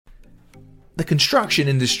The construction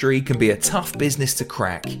industry can be a tough business to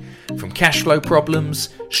crack. From cash flow problems,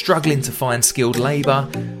 struggling to find skilled labour,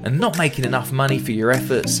 and not making enough money for your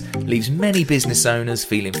efforts leaves many business owners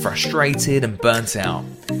feeling frustrated and burnt out.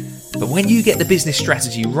 But when you get the business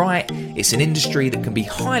strategy right, it's an industry that can be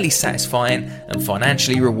highly satisfying and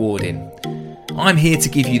financially rewarding. I'm here to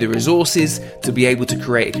give you the resources to be able to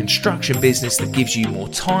create a construction business that gives you more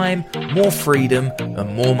time, more freedom,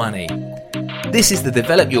 and more money. This is the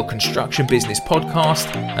Develop Your Construction Business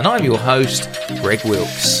podcast, and I'm your host, Greg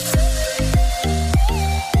Wilkes.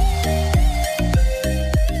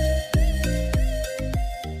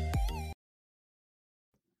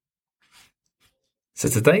 So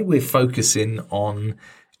today we're focusing on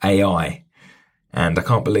AI, and I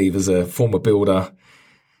can't believe as a former builder,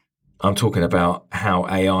 I'm talking about how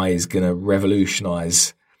AI is going to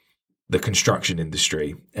revolutionize the construction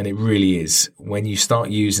industry. And it really is. When you start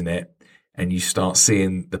using it and you start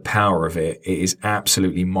seeing the power of it, it is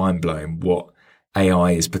absolutely mind-blowing what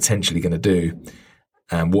AI is potentially going to do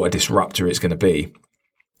and what a disruptor it's going to be.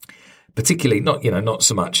 Particularly not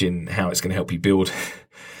so much in how it's going to help you build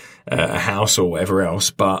a house or whatever else,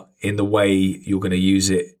 but in the way you're going to use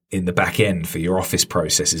it in the back end for your office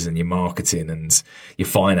processes and your marketing and your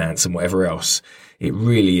finance and whatever else. It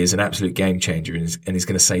really is an absolute game changer and is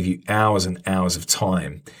going to save you hours and hours of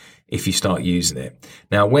time if you start using it.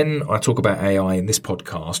 Now, when I talk about AI in this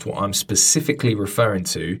podcast, what I'm specifically referring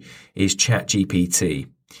to is ChatGPT.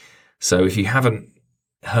 So if you haven't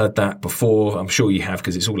heard that before, I'm sure you have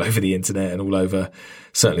because it's all over the internet and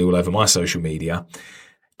certainly all over my social media.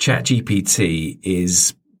 ChatGPT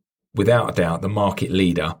is without a doubt the market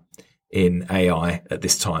leader in AI at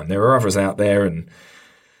this time. There are others out there, and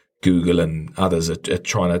Google and others are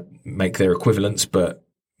trying to make their equivalents, but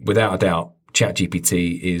without a doubt,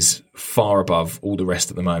 ChatGPT is far above all the rest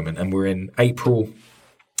at the moment. And we're in April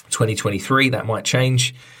 2023. That might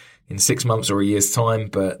change in 6 months or a year's time,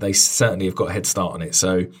 but they certainly have got a head start on it.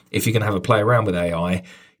 So if you're going to have a play around with AI,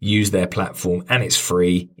 use their platform, and it's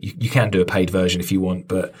free. You can do a paid version if you want,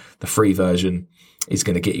 but the free version is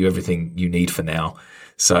going to get you everything you need for now.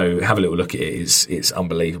 So have a little look at it. It's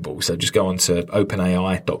unbelievable. So just go on to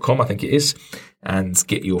openai.com, I think it is, and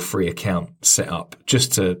get your free account set up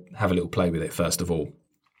just to have a little play with it first of all.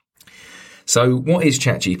 So what is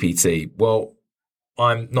ChatGPT? Well,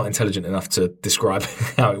 I'm not intelligent enough to describe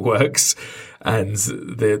how it works and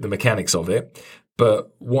the mechanics of it.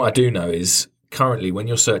 But what I do know is currently when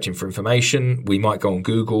you're searching for information, we might go on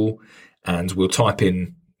Google and we'll type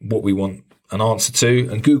in what we want an answer to,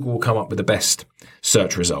 and Google will come up with the best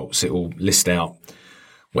search results. It will list out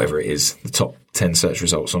whatever it is, the top 10 search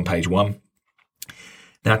results on page 1.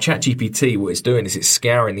 Now, ChatGPT, what it's doing is it's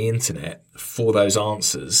scouring the internet for those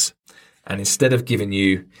answers. And instead of giving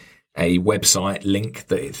you a website link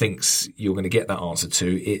that it thinks you're going to get that answer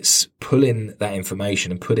to, it's pulling that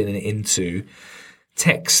information and putting it into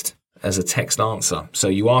text as a text answer. So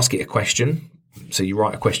you ask it a question. So you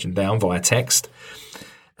write a question down via text,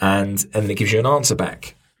 and then it gives you an answer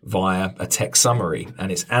back via a text summary.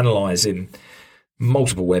 And it's analysing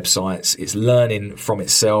multiple websites. It's learning from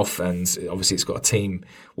itself, and obviously it's got a team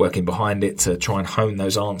working behind it to try and hone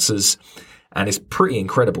those answers. And it's pretty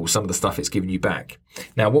incredible, some of the stuff it's giving you back.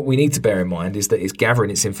 Now, what we need to bear in mind is that it's gathering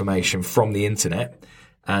its information from the internet,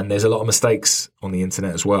 and there's a lot of mistakes on the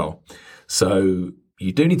internet as well. So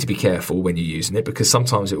you do need to be careful when you're using it, because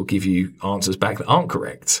sometimes it will give you answers back that aren't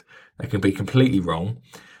correct. They can be completely wrong.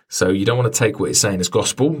 So you don't want to take what it's saying as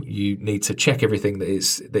gospel. You need to check everything that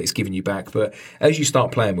it's giving you back. But as you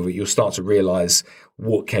start playing with it, you'll start to realize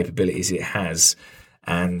what capabilities it has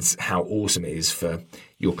and how awesome it is for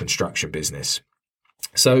your construction business.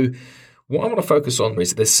 So what I want to focus on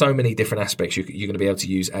is there's so many different aspects you're going to be able to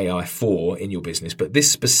use AI for in your business. But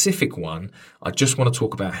this specific one, I just want to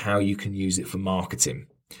talk about how you can use it for marketing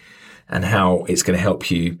and how it's going to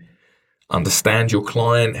help you understand your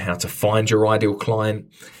client, how to find your ideal client,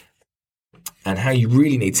 and how you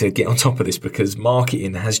really need to get on top of this, because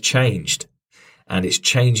marketing has changed and it's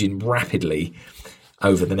changing rapidly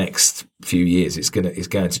over the next few years. It's going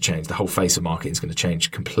to change. The whole face of marketing is going to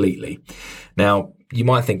change completely. Now, you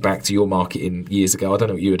might think back to your marketing years ago. I don't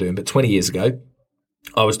know what you were doing, but 20 years ago,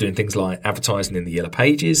 I was doing things like advertising in the Yellow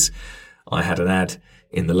Pages. I had an ad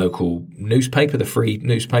in the local newspaper, the free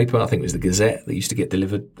newspaper. I think it was the Gazette that used to get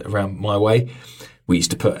delivered around my way. We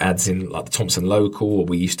used to put ads in like the Thompson Local, or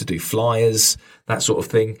we used to do flyers, that sort of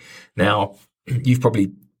thing. Now, you've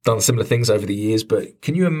probably done similar things over the years, but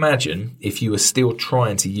can you imagine if you were still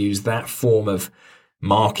trying to use that form of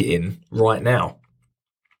marketing right now?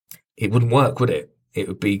 It wouldn't work, would it? It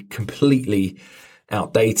would be completely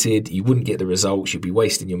outdated. You wouldn't get the results. You'd be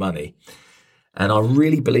wasting your money. And I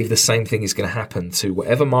really believe the same thing is going to happen to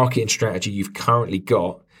whatever marketing strategy you've currently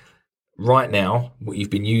got right now, what you've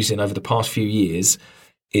been using over the past few years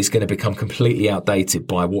is going to become completely outdated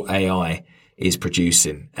by what AI is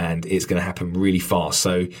producing, and it's going to happen really fast.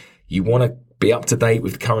 So you want to be up to date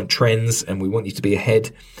with current trends, and we want you to be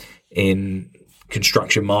ahead in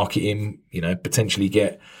construction marketing, potentially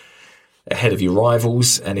get ahead of your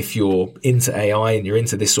rivals. And if you're into AI and you're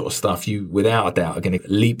into this sort of stuff, you without a doubt are going to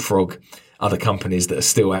leapfrog other companies that are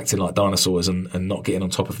still acting like dinosaurs and not getting on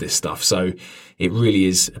top of this stuff. So it really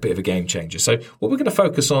is a bit of a game changer. So what we're going to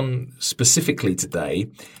focus on specifically today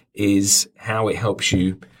is how it helps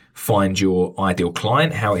you find your ideal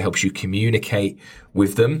client, how it helps you communicate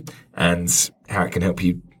with them, and how it can help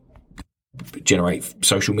you generate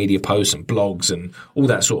social media posts and blogs and all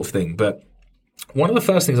that sort of thing. But one of the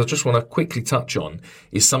first things I just want to quickly touch on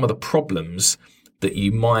is some of the problems that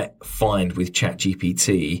you might find with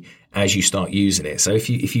ChatGPT as you start using it. So if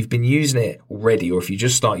you've been using it already, or if you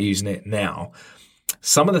just start using it now,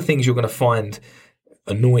 some of the things you're going to find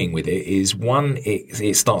annoying with it is, one,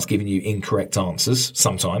 it starts giving you incorrect answers.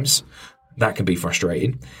 Sometimes that can be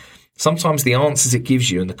frustrating. Sometimes the answers it gives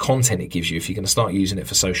you and the content it gives you, if you're going to start using it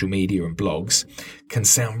for social media and blogs, can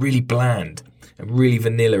sound really bland and really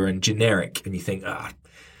vanilla and generic. And you think,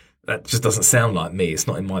 that just doesn't sound like me. It's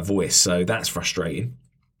not in my voice. So that's frustrating.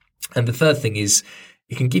 And the third thing is,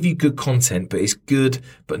 it can give you good content, but it's good,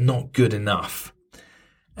 but not good enough.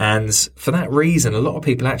 And for that reason, a lot of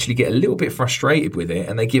people actually get a little bit frustrated with it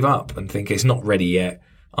and they give up and think it's not ready yet.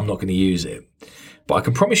 I'm not going to use it. But I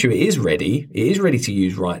can promise you it is ready. It is ready to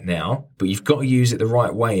use right now, but you've got to use it the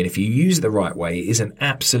right way. And if you use it the right way, it is an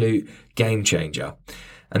absolute game changer.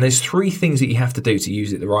 And there's 3 things that you have to do to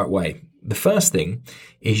use it the right way. The first thing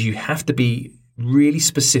is you have to be really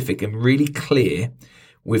specific and really clear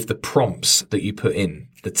with the prompts that you put in,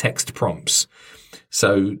 the text prompts.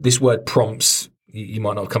 So this word prompts, you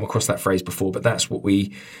might not have come across that phrase before, but that's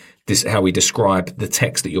how we describe the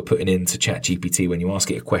text that you're putting into ChatGPT when you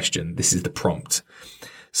ask it a question. This is the prompt.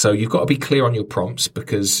 So you've got to be clear on your prompts,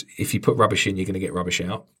 because if you put rubbish in, you're going to get rubbish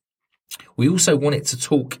out. We also want it to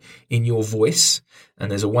talk in your voice,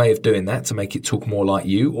 and there's a way of doing that to make it talk more like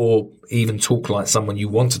you, or even talk like someone you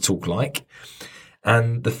want to talk like.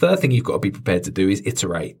 And the third thing you've got to be prepared to do is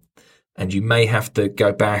iterate. And you may have to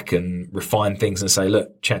go back and refine things and say,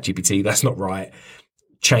 look, ChatGPT, that's not right.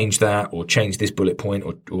 Change that, or change this bullet point,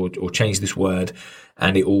 or change this word,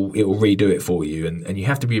 and it will redo it for you. And you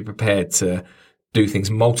have to be prepared to do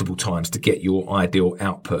things multiple times to get your ideal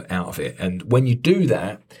output out of it. And when you do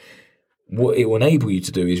that, what it will enable you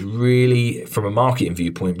to do is really, from a marketing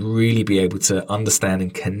viewpoint, really be able to understand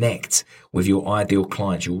and connect with your ideal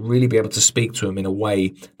clients. You'll really be able to speak to them in a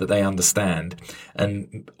way that they understand.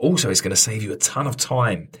 And also, it's going to save you a ton of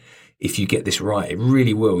time if you get this right. It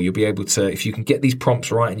really will. You'll be able to, if you can get these prompts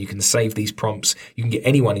right and you can save these prompts, you can get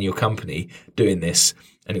anyone in your company doing this,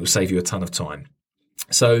 and it will save you a ton of time.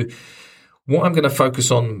 So what I'm going to focus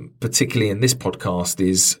on, particularly in this podcast,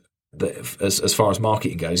 is that as far as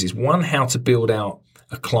marketing goes, is 1, how to build out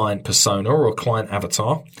a client persona or a client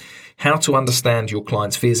avatar, how to understand your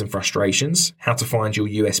client's fears and frustrations, how to find your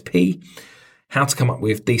USP, how to come up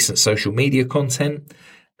with decent social media content,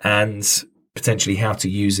 and potentially how to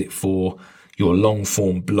use it for your long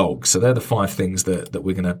form blog. So they're the 5 things that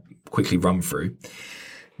we're going to quickly run through.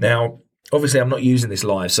 Now, obviously, I'm not using this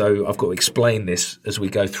live, so I've got to explain this as we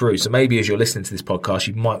go through. So maybe as you're listening to this podcast,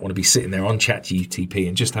 you might want to be sitting there on ChatGPT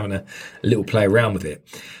and just having a little play around with it.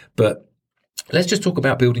 But let's just talk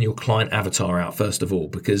about building your client avatar out first of all,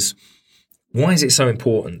 because why is it so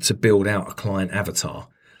important to build out a client avatar?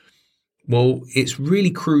 Well, it's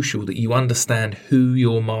really crucial that you understand who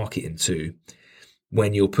you're marketing to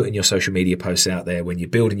when you're putting your social media posts out there, when you're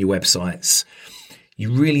building your websites.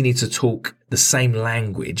 You really need to talk the same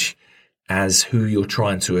language as who you're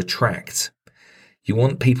trying to attract. You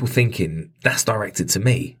want people thinking, that's directed to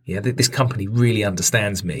me. Yeah, this company really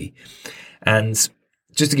understands me. And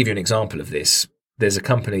just to give you an example of this, there's a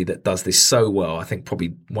company that does this so well. I think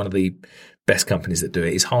probably one of the best companies that do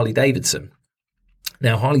it is Harley Davidson.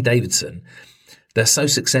 Now, Harley Davidson, they're so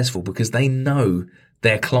successful because they know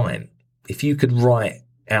their client. If you could write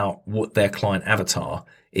out what their client avatar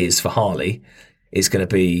is for Harley, it's going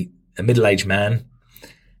to be a middle-aged man.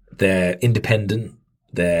 They're independent.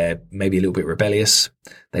 They're maybe a little bit rebellious.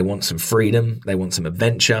 They want some freedom. They want some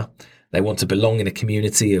adventure. They want to belong in a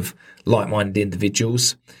community of like-minded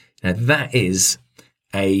individuals. Now, that is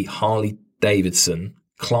a Harley Davidson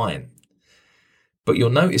client. But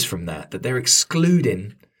you'll notice from that they're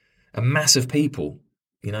excluding a mass of people.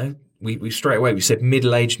 We straight away, we said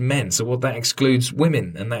middle-aged men. So that excludes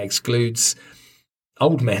women, and that excludes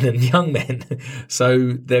old men and young men.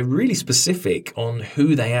 So they're really specific on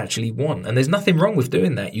who they actually want. And there's nothing wrong with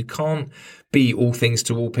doing that. You can't be all things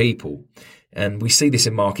to all people. And we see this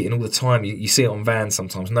in marketing all the time. You see it on vans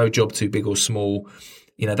sometimes. No job too big or small.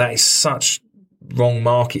 That is such wrong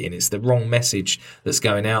marketing. It's the wrong message that's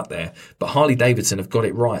going out there. But Harley Davidson have got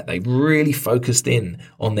it right. They've really focused in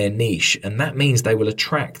on their niche. And that means they will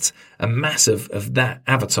attract a mass of that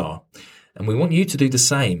avatar. And we want you to do the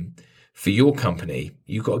same for your company.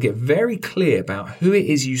 You've got to get very clear about who it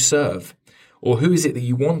is you serve, or who is it that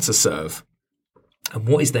you want to serve, and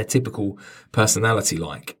what is their typical personality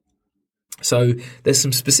like. So there's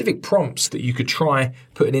some specific prompts that you could try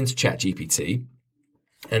putting into ChatGPT,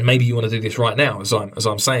 and maybe you want to do this right now as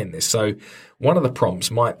I'm saying this. So one of the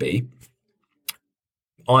prompts might be,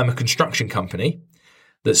 I'm a construction company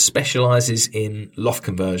that specializes in loft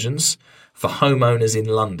conversions for homeowners in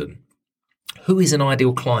London. Who is an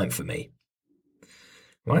ideal client for me?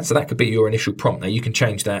 Right, so that could be your initial prompt. Now you can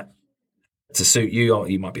change that to suit you.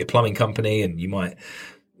 You might be a plumbing company and you might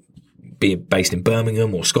be based in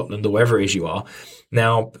Birmingham or Scotland or wherever it is you are.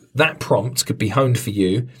 Now that prompt could be honed for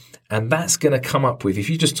you, and that's going to come up with, if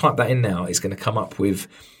you just type that in now, it's going to come up with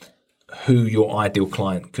who your ideal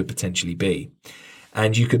client could potentially be.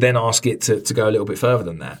 And you could then ask it to go a little bit further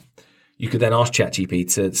than that. You could then ask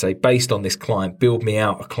ChatGPT to say, based on this client, build me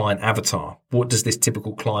out a client avatar. What does this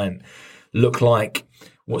typical client look like?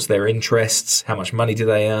 What's their interests? How much money do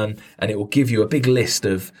they earn? And it will give you a big list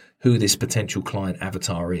of who this potential client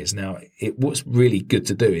avatar is. Now, what's really good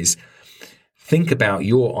to do is think about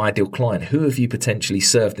your ideal client. Who have you potentially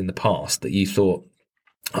served in the past that you thought,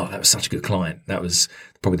 oh, that was such a good client. That was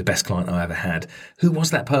probably the best client I ever had. Who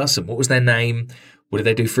was that person? What was their name? What did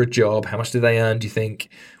they do for a job? How much did they earn, do you think?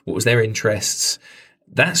 What was their interests?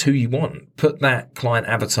 That's who you want. Put that client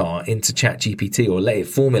avatar into ChatGPT, or let it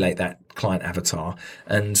formulate that client avatar,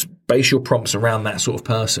 and base your prompts around that sort of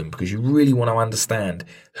person, because you really want to understand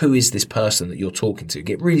who is this person that you're talking to.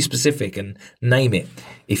 Get really specific and name it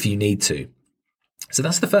if you need to. So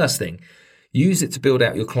that's the first thing. Use it to build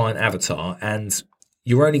out your client avatar, and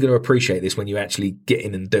you're only going to appreciate this when you actually get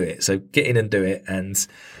in and do it. So get in and do it and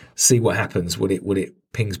see what happens, what it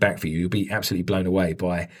pings back for you. You'll be absolutely blown away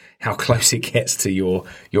by how close it gets to your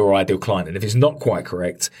ideal client. And if it's not quite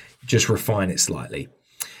correct, just refine it slightly.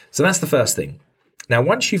 So that's the first thing. Now,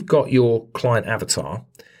 once you've got your client avatar,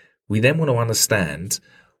 we then want to understand,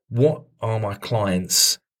 what are my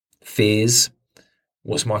clients' fears?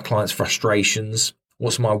 What's my clients' frustrations?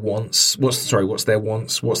 What's my wants? What's their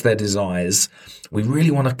wants? What's their desires? We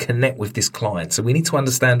really want to connect with this client. So we need to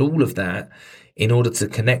understand all of that in order to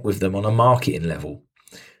connect with them on a marketing level.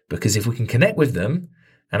 Because if we can connect with them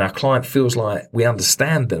and our client feels like we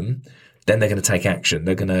understand them, then they're going to take action.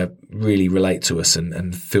 They're going to really relate to us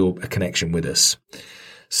and feel a connection with us.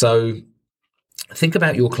 So think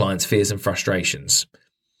about your clients' fears and frustrations.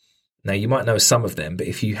 Now, you might know some of them, but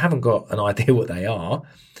if you haven't got an idea what they are,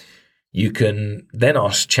 you can then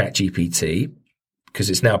ask ChatGPT, because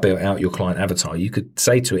it's now built out your client avatar. You could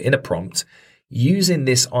say to it in a prompt, using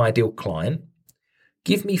this ideal client,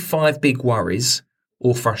 give me 5 big worries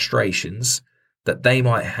or frustrations that they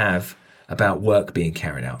might have about work being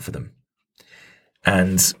carried out for them.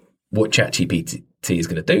 And what ChatGPT is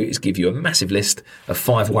going to do is give you a massive list of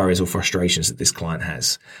 5 worries or frustrations that this client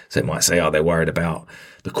has. So it might say, they're worried about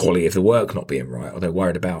the quality of the work not being right, or they're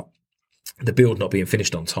worried about the build not being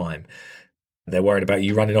finished on time. They're worried about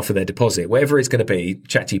you running off with their deposit. Whatever it's going to be,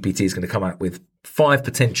 ChatGPT is going to come up with 5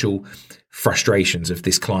 potential frustrations of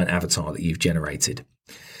this client avatar that you've generated.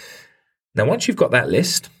 Now, once you've got that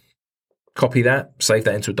list, copy that, save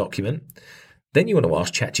that into a document. Then you want to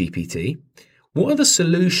ask ChatGPT, what are the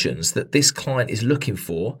solutions that this client is looking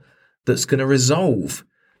for that's going to resolve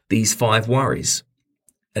these 5 worries?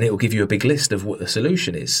 And it will give you a big list of what the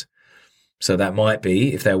solution is. So that might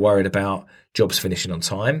be, if they're worried about jobs finishing on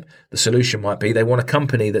time, the solution might be they want a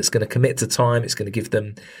company that's going to commit to time. It's going to give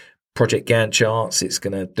them project Gantt charts. It's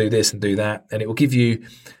going to do this and do that. And it will give you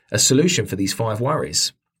a solution for these 5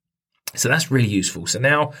 worries. So that's really useful. So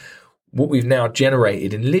now what we've now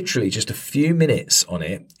generated in literally just a few minutes on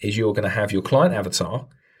it is you're going to have your client avatar.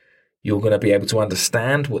 You're going to be able to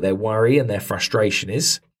understand what their worry and their frustration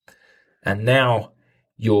is. And now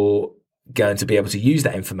you're going to be able to use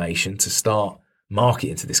that information to start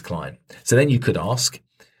marketing to this client. So then you could ask,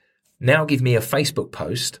 now give me a Facebook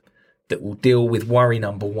post that will deal with worry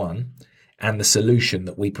number 1 and the solution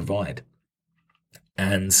that we provide.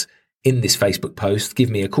 And in this Facebook post, give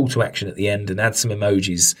me a call to action at the end and add some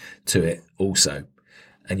emojis to it also.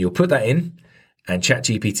 And you'll put that in, and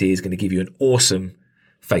ChatGPT is going to give you an awesome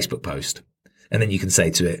Facebook post. And then you can say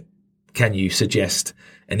to it, can you suggest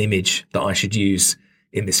an image that I should use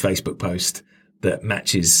in this Facebook post that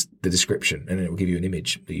matches the description? And then it will give you an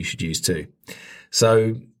image that you should use too.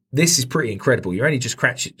 So this is pretty incredible. You're only just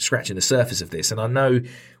scratching the surface of this. And I know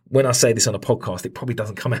when I say this on a podcast, it probably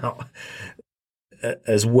doesn't come out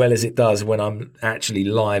as well as it does when I'm actually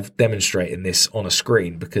live demonstrating this on a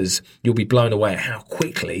screen, because you'll be blown away at how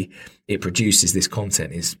quickly it produces this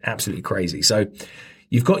content. It's absolutely crazy. So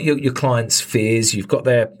you've got your clients' fears, you've got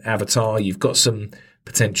their avatar, you've got some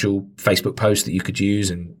potential Facebook posts that you could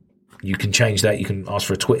use, and you can change that. You can ask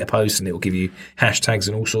for a Twitter post and it will give you hashtags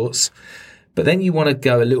and all sorts. But then you want to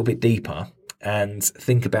go a little bit deeper and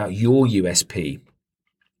think about your USP.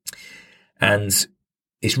 And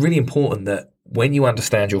it's really important that when you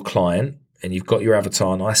understand your client and you've got your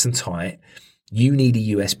avatar nice and tight, you need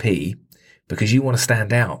a USP because you want to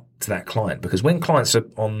stand out to that client. Because when clients are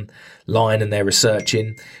online and they're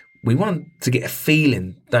researching, we want to get a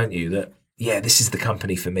feeling, don't you, that, yeah, this is the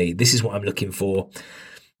company for me. This is what I'm looking for.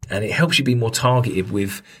 And it helps you be more targeted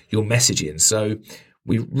with your messaging. So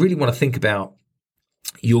we really want to think about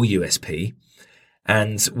your USP.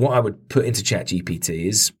 And what I would put into ChatGPT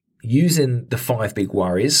is, using the 5 big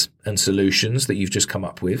worries and solutions that you've just come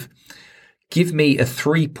up with, give me a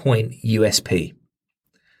 3-point USP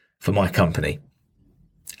for my company.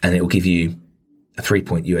 And it will give you a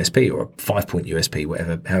 3-point USP or a 5-point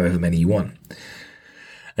USP, however many you want.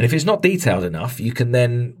 And if it's not detailed enough, you can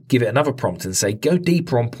then give it another prompt and say, go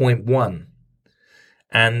deeper on point 1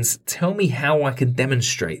 and tell me how I can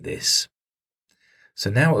demonstrate this.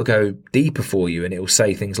 So now it'll go deeper for you, and it will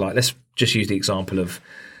say things like, let's just use the example of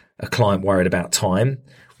a client worried about time.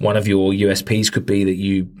 One of your USPs could be that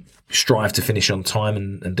you strive to finish on time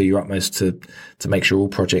and do your utmost to make sure all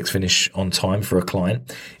projects finish on time for a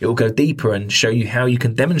client. It will go deeper and show you how you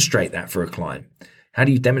can demonstrate that for a client. How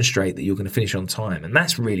do you demonstrate that you're going to finish on time? And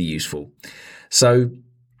that's really useful. So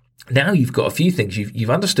now you've got a few things.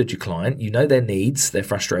 You've understood your client, you know their needs, their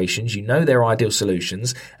frustrations, you know their ideal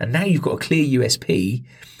solutions, and now you've got a clear USP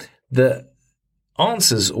that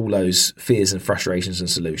answers all those fears and frustrations and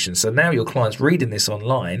solutions. So now your client's reading this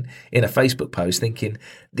online in a Facebook post thinking,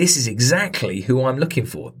 this is exactly who I'm looking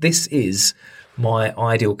for. This is my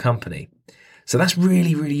ideal company. So that's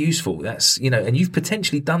really, really useful. That's, and you've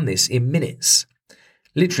potentially done this in minutes.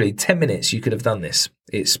 Literally 10 minutes you could have done this.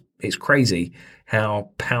 It's crazy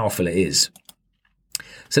how powerful it is.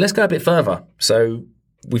 So let's go a bit further. So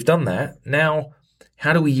we've done that. Now,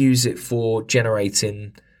 how do we use it for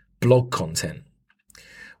generating blog content?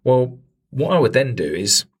 Well, what I would then do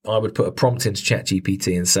is I would put a prompt into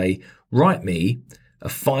ChatGPT and say, write me a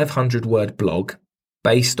 500-word blog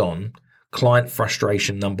based on client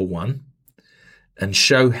frustration number 1 and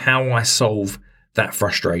show how I solve that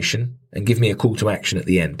frustration and give me a call to action at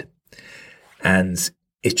the end. And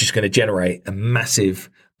it's just going to generate a massive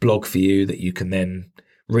blog for you that you can then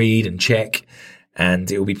read and check, and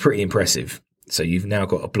it will be pretty impressive. So you've now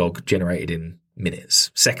got a blog generated in minutes,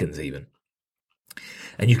 seconds even.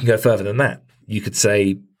 And you can go further than that. You could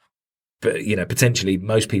say, but potentially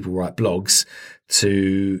most people write blogs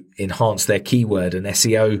to enhance their keyword and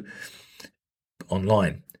SEO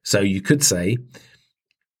online. So you could say,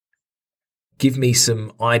 give me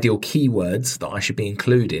some ideal keywords that I should be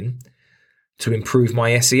including to improve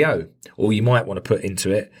my SEO. Or you might want to put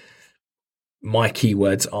into it, my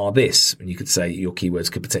keywords are this. And you could say your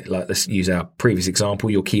keywords could potentially, like, let's use our previous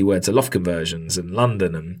example, your keywords are loft conversions and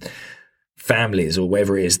London and families, or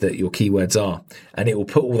whatever it is that your keywords are. And it will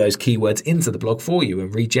put all those keywords into the blog for you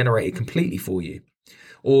and regenerate it completely for you.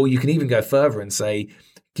 Or you can even go further and say,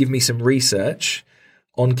 give me some research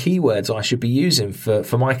on keywords I should be using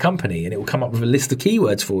for my company. And it will come up with a list of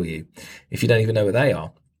keywords for you if you don't even know what they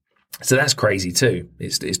are. So that's crazy too.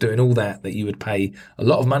 It's doing all that you would pay a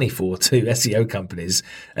lot of money for to SEO companies.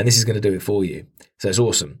 And this is going to do it for you. So it's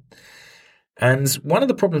awesome. And one of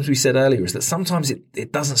the problems we said earlier is that sometimes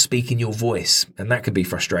it doesn't speak in your voice, and that can be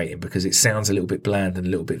frustrating because it sounds a little bit bland and a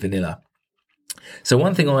little bit vanilla. So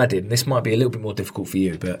one thing I did, and this might be a little bit more difficult for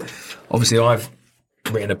you, but obviously I've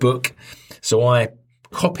written a book, so I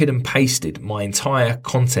copied and pasted my entire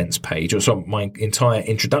contents page, my entire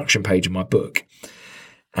introduction page of my book,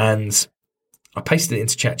 and I pasted it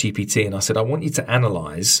into ChatGPT and I said, I want you to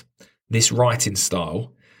analyze this writing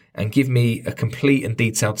style and give me a complete and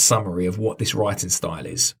detailed summary of what this writing style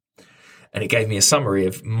is. And it gave me a summary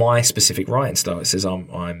of my specific writing style. It says I'm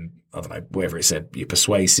I don't know, whatever it said, you're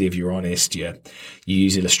persuasive, you're honest, you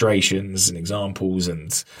use illustrations and examples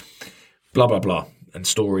and blah, blah, blah, and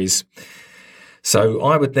stories. So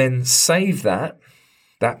I would then save that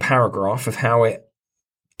paragraph of how it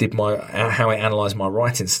analyzed my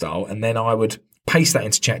writing style, and then I would paste that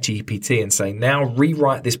into ChatGPT and say, now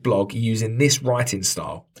rewrite this blog using this writing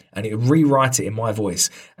style. And it would rewrite it in my voice.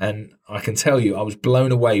 And I can tell you, I was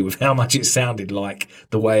blown away with how much it sounded like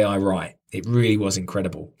the way I write. It really was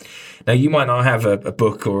incredible. Now, you might not have a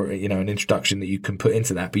book or, an introduction that you can put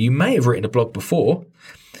into that, but you may have written a blog before.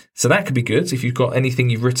 So that could be good. If you've got anything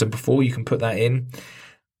you've written before, you can put that in,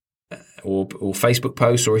 or Facebook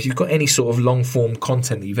posts, or if you've got any sort of long form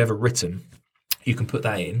content that you've ever written, you can put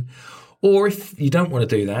that in. Or if you don't want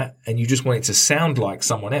to do that and you just want it to sound like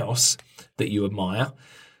someone else that you admire,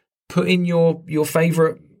 put in your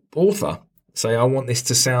favorite author. Say, I want this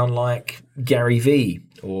to sound like Gary Vee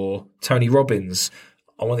or Tony Robbins.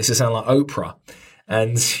 I want this to sound like Oprah.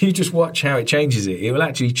 And you just watch how it changes it. It will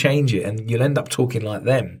actually change it, and you'll end up talking like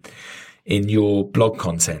them in your blog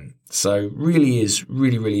content. So really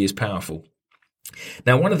is powerful.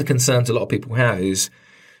 Now, one of the concerns a lot of people have is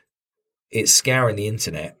it's scouring the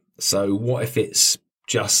internet. So what if it's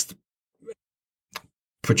just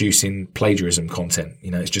producing plagiarism content?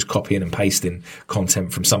 It's just copying and pasting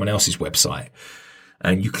content from someone else's website.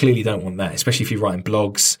 And you clearly don't want that, especially if you're writing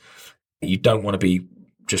blogs. You don't want to be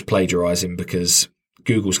just plagiarizing, because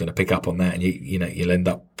Google's going to pick up on that, and you'll end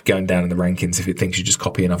up going down in the rankings if it thinks you're just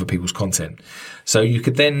copying other people's content. So you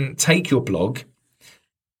could then take your blog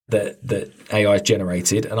that AI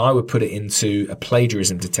generated, and I would put it into a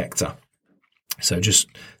plagiarism detector. So just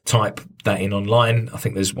type that in online. I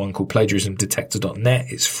think there's one called plagiarismdetector.net.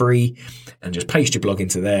 It's free, and just paste your blog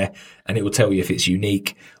into there, and it will tell you if it's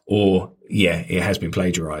unique or, it has been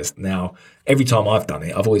plagiarized. Now, every time I've done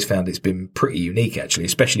it, I've always found it's been pretty unique, actually,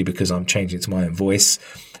 especially because I'm changing it to my own voice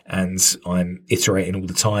and I'm iterating all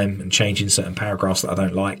the time and changing certain paragraphs that I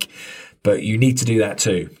don't like. But you need to do that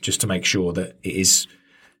too, just to make sure that it is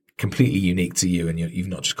completely unique to you and you've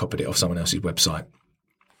not just copied it off someone else's website.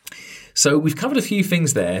 So we've covered a few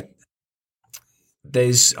things there.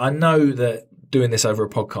 I know that doing this over a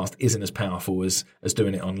podcast isn't as powerful as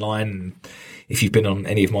doing it online. And if you've been on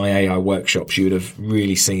any of my AI workshops, you would have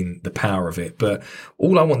really seen the power of it. But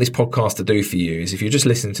all I want this podcast to do for you is, if you're just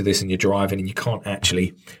listening to this and you're driving and you can't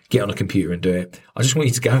actually get on a computer and do it, I just want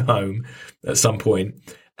you to go home at some point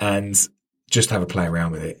and just have a play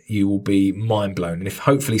around with it. You will be mind blown. And if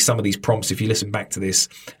hopefully some of these prompts, if you listen back to this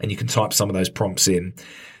and you can type some of those prompts in,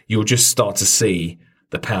 you'll just start to see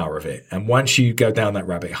the power of it. And once you go down that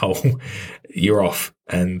rabbit hole, you're off,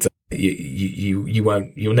 and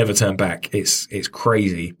you'll never turn back. It's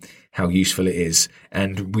crazy how useful it is.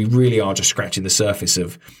 And we really are just scratching the surface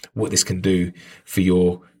of what this can do for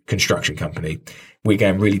your construction company. We're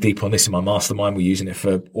going really deep on this in my mastermind. We're using it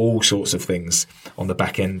for all sorts of things on the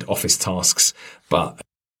back end, office tasks, but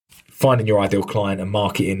finding your ideal client and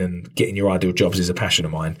marketing and getting your ideal jobs is a passion of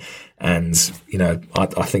mine. And,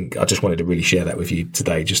 I think I just wanted to really share that with you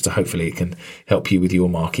today, just to hopefully it can help you with your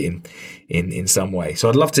marketing in some way. So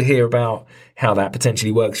I'd love to hear about how that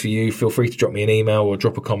potentially works for you. Feel free to drop me an email or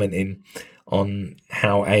drop a comment in on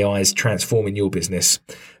how AI is transforming your business.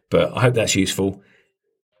 But I hope that's useful.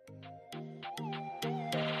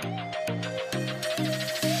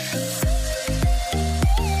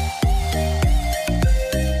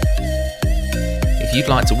 If you'd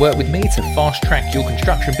like to work with me to fast track your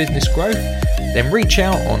construction business growth, then reach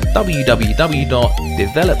out on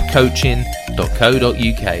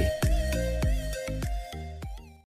www.developcoaching.co.uk.